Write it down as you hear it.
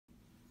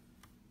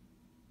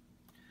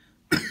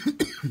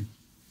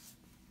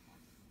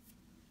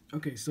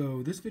Okay,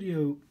 so this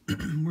video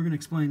we're going to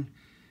explain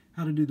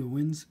how to do the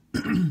winds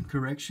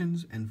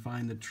corrections and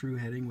find the true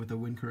heading with a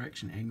wind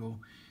correction angle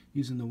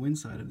using the wind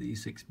side of the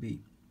E6B.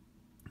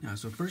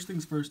 So first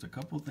things first, a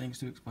couple things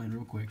to explain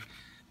real quick.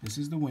 This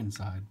is the wind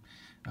side.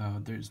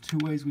 There's two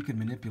ways we can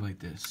manipulate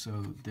this.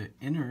 So the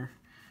inner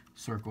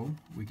circle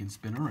we can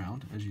spin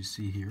around, as you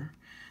see here.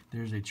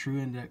 There's a true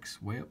index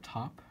way up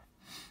top.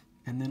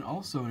 And then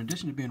also, in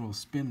addition to being able to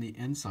spin the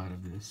inside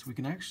of this, we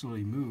can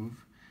actually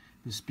move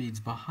the speeds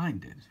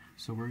behind it.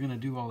 So we're going to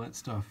do all that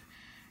stuff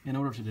in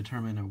order to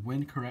determine a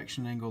wind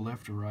correction angle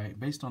left or right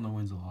based on the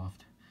wind's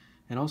aloft.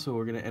 And also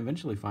we're going to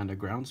eventually find a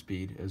ground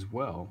speed as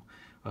well.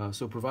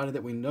 So provided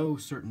that we know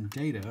certain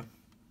data,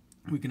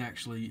 we can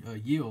actually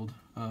yield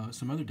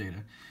some other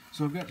data.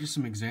 So I've got just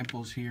some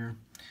examples here,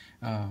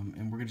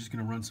 and we're just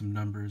going to run some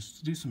numbers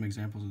to do some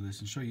examples of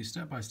this and show you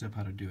step by step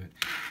how to do it.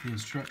 The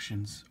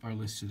instructions are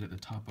listed at the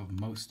top of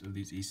most of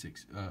these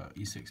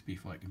E6B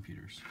flight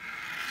computers.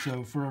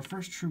 So for our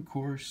first true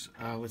course,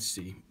 let's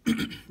see.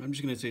 I'm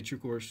just going to say true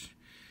course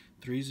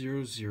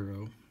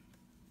 300.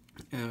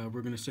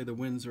 We're going to say the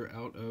winds are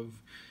out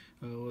of,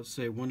 let's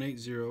say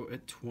 180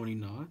 at 20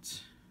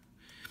 knots.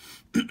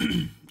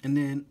 And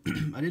then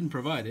I didn't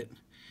provide it,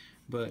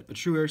 but a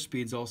true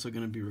airspeed is also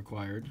going to be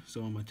required.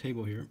 So on my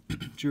table here,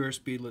 true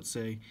airspeed, let's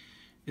say,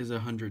 is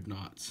 100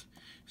 knots.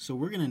 So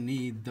we're going to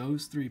need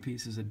those three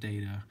pieces of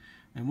data.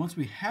 And once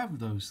we have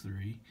those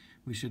three,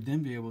 we should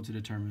then be able to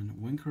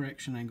determine wind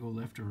correction angle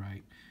left or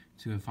right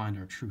to find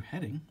our true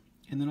heading,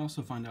 and then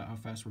also find out how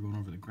fast we're going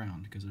over the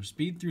ground, because our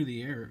speed through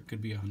the air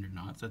could be 100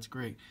 knots. That's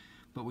great.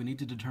 But we need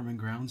to determine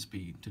ground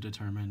speed to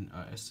determine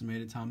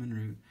estimated time en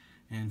route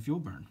and fuel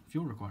burn,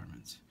 fuel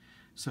requirements.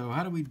 So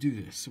how do we do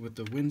this with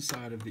the wind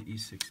side of the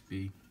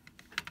E6B?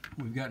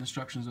 We've got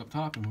instructions up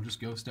top, and we'll just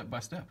go step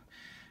by step.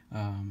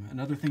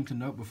 Another thing to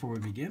note before we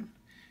begin,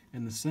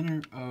 in the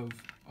center of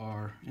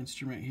our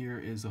instrument here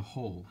is a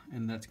hole,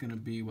 and that's going to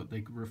be what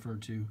they refer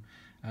to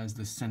as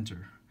the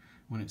center.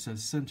 When it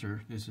says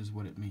center, this is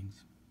what it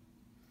means.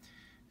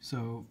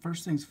 So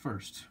first things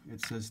first,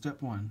 it says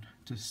step 1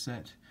 to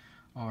set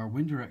our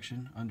wind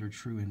direction under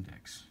true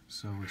index.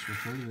 So let's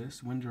refer to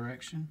this, wind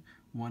direction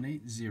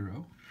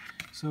 180.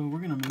 So we're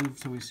going to move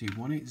till we see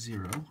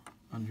 180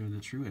 under the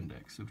true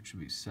index, which should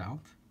be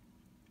south.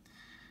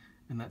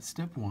 And that's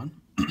step 1.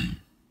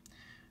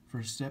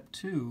 For step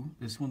 2,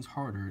 this one's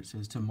harder. It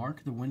says to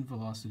mark the wind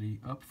velocity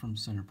up from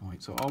center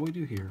point. So all we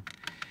do here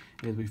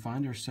is we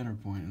find our center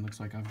point. It looks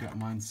like I've got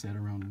mine set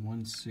around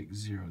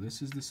 160.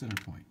 This is the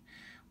center point.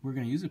 We're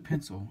going to use a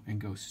pencil and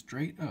go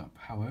straight up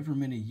however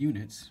many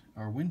units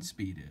our wind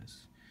speed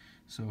is.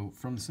 So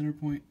from the center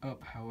point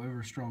up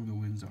however strong the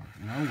winds are.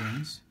 And our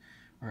winds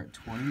are at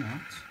 20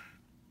 knots.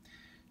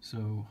 So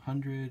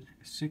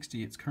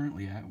 160 it's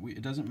currently at.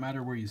 It doesn't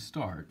matter where you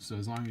start. So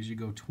as long as you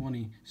go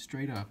 20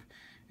 straight up,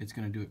 it's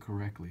going to do it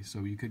correctly. So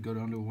you could go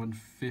down to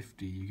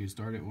 150. You could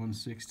start at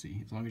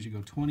 160. As long as you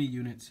go 20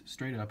 units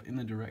straight up in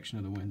the direction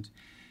of the wind,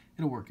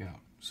 it'll work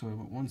out. So at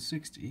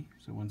 160,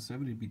 so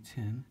 170 would be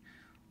 10.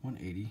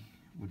 180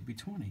 would be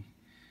 20.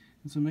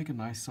 And so make a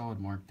nice solid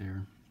mark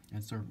there.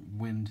 That's our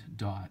wind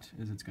dot,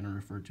 as it's going to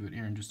refer to it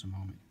here in just a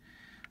moment,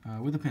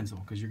 with a pencil,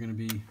 because you're going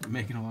to be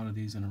making a lot of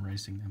these and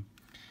erasing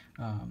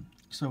them.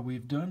 So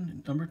we've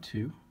done number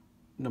 2.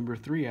 Number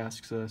 3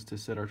 asks us to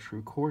set our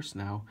true course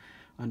now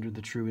under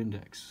the true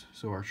index.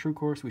 So our true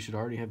course we should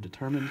already have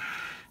determined.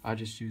 I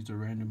just used a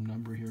random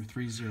number here,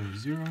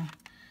 300. So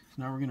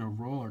now we're going to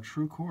roll our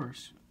true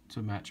course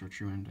to match our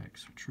true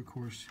index. Our true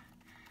course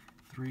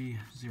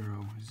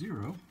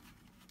 300,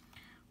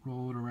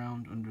 roll it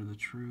around under the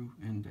true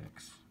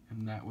index,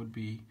 and that would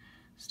be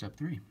step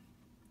 3.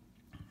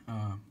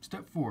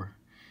 Step 4,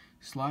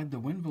 slide the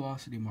wind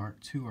velocity mark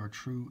to our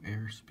true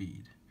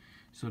airspeed.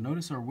 So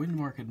notice our wind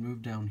mark had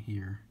moved down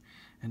here,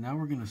 and now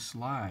we're going to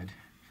slide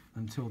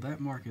until that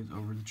mark is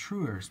over the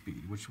true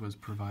airspeed, which was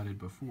provided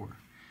before.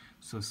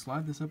 So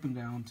slide this up and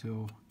down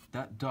until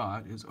that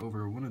dot is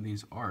over one of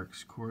these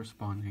arcs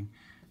corresponding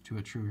to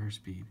a true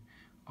airspeed.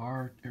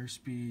 Our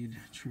airspeed,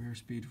 true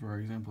airspeed for our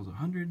example is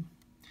 100.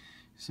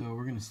 So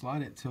we're going to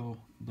slide it till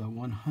the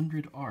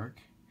 100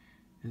 arc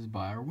is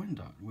by our wind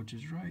dot, which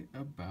is right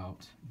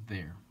about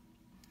there.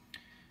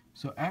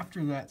 So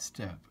after that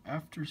step,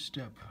 after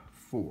step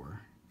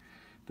 4,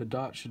 the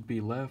dot should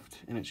be left,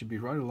 and it should be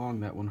right along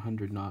that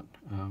 100 knot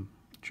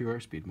true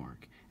airspeed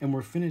mark. And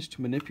we're finished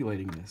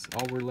manipulating this.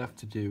 All we're left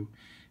to do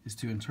is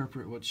to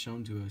interpret what's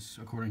shown to us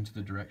according to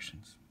the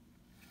directions.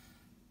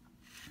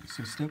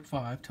 So step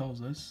 5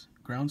 tells us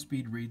ground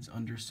speed reads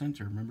under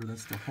center. Remember,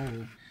 that's the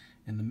hole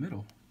in the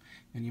middle.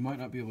 And you might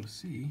not be able to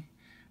see,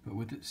 but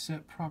with it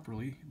set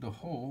properly, the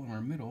hole in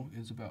our middle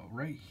is about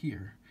right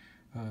here.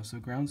 So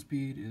ground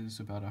speed is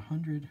about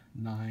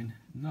 109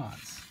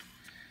 knots.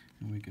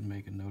 And we can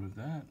make a note of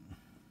that.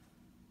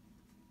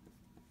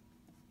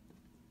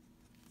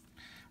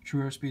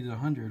 True airspeed is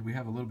 100. We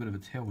have a little bit of a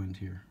tailwind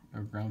here.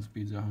 Our ground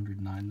speed is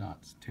 109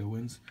 knots.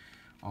 Tailwinds,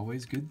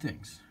 always good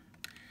things.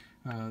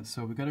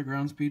 So we got a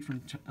ground speed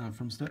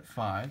from step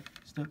 5.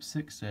 Step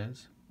 6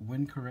 says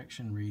wind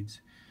correction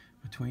reads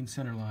between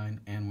center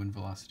line and wind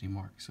velocity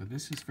mark. So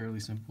this is fairly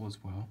simple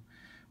as well.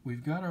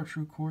 We've got our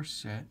true course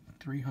set,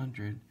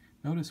 300.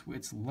 Notice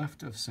it's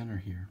left of center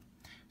here.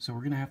 So we're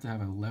going to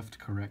have a left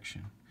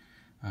correction.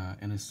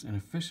 And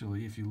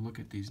officially, if you look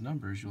at these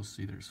numbers, you'll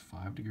see there's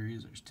 5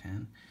 degrees, there's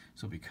 10.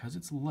 So because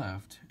it's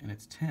left and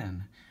it's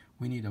 10,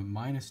 we need a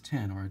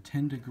 -10 or a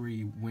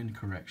 10-degree wind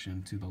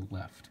correction to the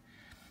left.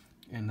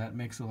 And that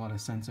makes a lot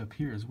of sense up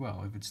here as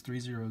well. If it's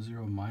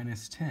 300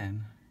 minus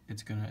 10,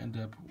 it's going to end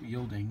up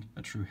yielding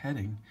a true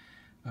heading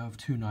of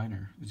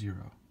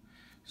 290.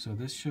 So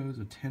this shows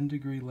a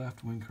 10-degree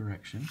left wind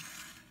correction.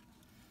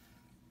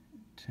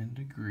 10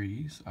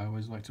 degrees. I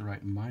always like to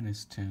write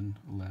 -10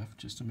 left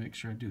just to make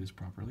sure I do this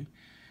properly.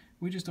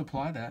 We just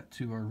apply that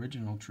to our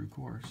original true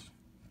course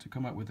to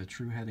come up with a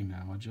true heading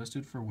now,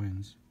 adjusted for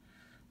winds,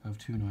 of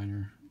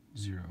 290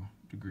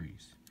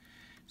 degrees.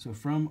 So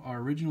from our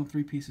original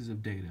 3 pieces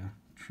of data,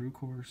 true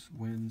course,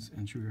 winds,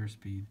 and true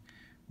airspeed,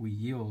 we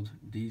yield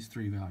these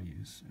 3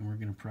 values, and we're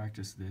going to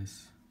practice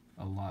this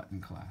a lot in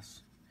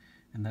class.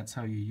 And that's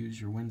how you use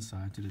your wind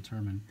side to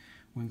determine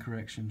wind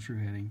correction, true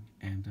heading,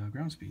 and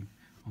ground speed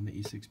on the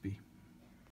E6B.